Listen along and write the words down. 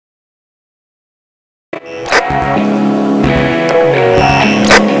Good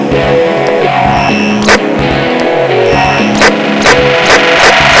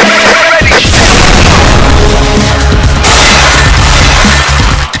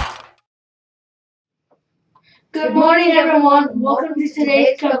morning, everyone. Welcome to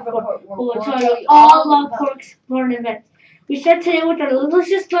today's Club Report, where we'll tell you all about Park sporting events. We start today with our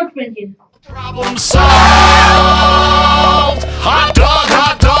delicious lunch menu. Problem solved! Hot dog,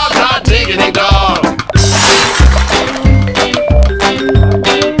 hot diggity dog!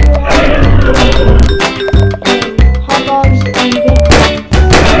 Hot dogs and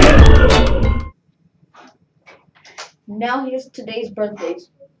Now here's today's birthdays.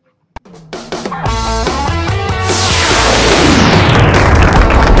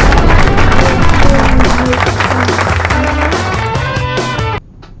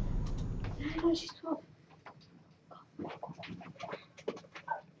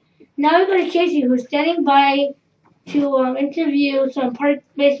 Now we go to Casey, who's standing by to interview some Park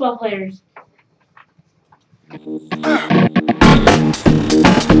baseball players.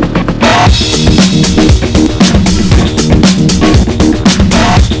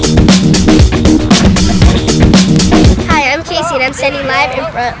 Hi, I'm Casey, and I'm standing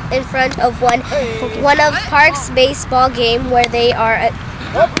live in front of one of Park's baseball game where they are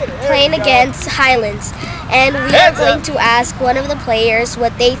playing against Highlands, and we are going to ask one of the players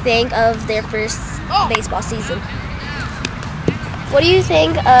what they think of their first baseball season. What do you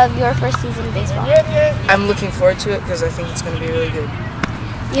think of your first season of baseball? I'm looking forward to it because I think it's going to be really good.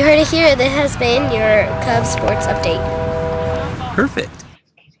 You heard it here. This has been your Cubs sports update. Perfect.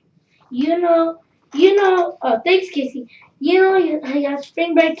 Thanks, Casey. You got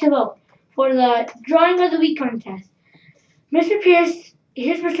spring break to vote for the Drawing of the Week contest.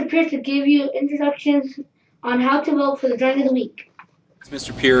 Here's Mr. Pierce to give you introductions on how to vote for the Drawing of the Week. It's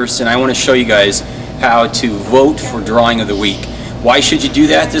Mr. Pierce, and I want to show you guys how to vote for Drawing of the Week. Why should you do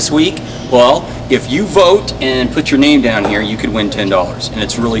that this week? Well, if you vote and put your name down here, you could win $10, and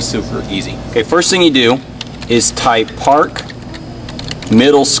it's really super easy. Okay, first thing you do is type Park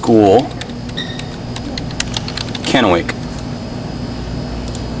Middle School, Kennewick.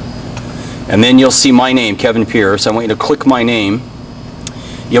 And then you'll see my name, Kevin Pierce. I want you to click my name.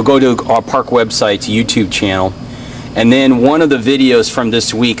 You'll go to our Park website's YouTube channel, and then one of the videos from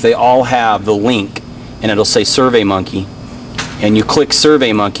this week, they all have the link, and it'll say SurveyMonkey. And you click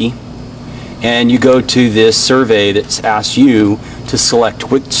SurveyMonkey, and you go to this survey that's asked you to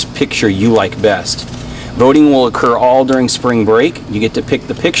select which picture you like best. Voting will occur all during spring break. You get to pick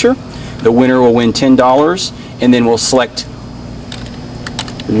the picture. The winner will win $10, and then we'll select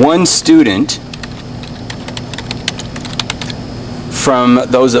one student from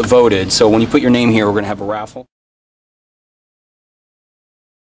those that voted. So when you put your name here, we're going to have a raffle.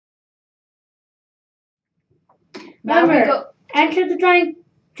 Remember, enter the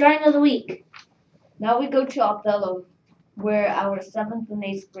drawing of the week. Now we go to Othello, where our 7th and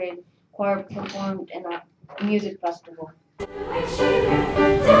 8th grade choir performed in a music festival.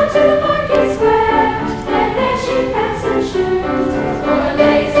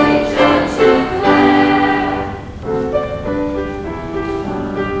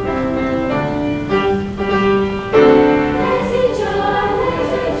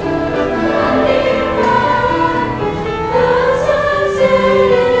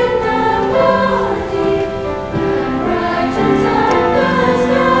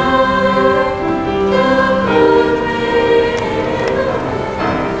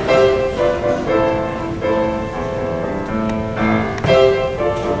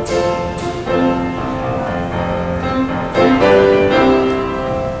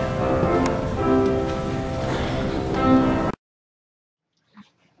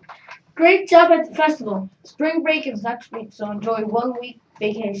 Great job at the festival. Spring break is next week, so enjoy 1 week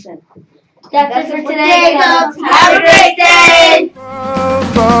vacation. That's it for today, Cubs. Have a great day!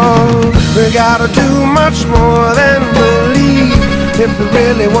 We gotta do much more than believe if we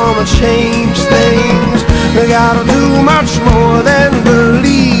really wanna change things. We gotta do much more than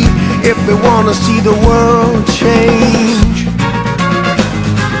believe if we wanna see the world change.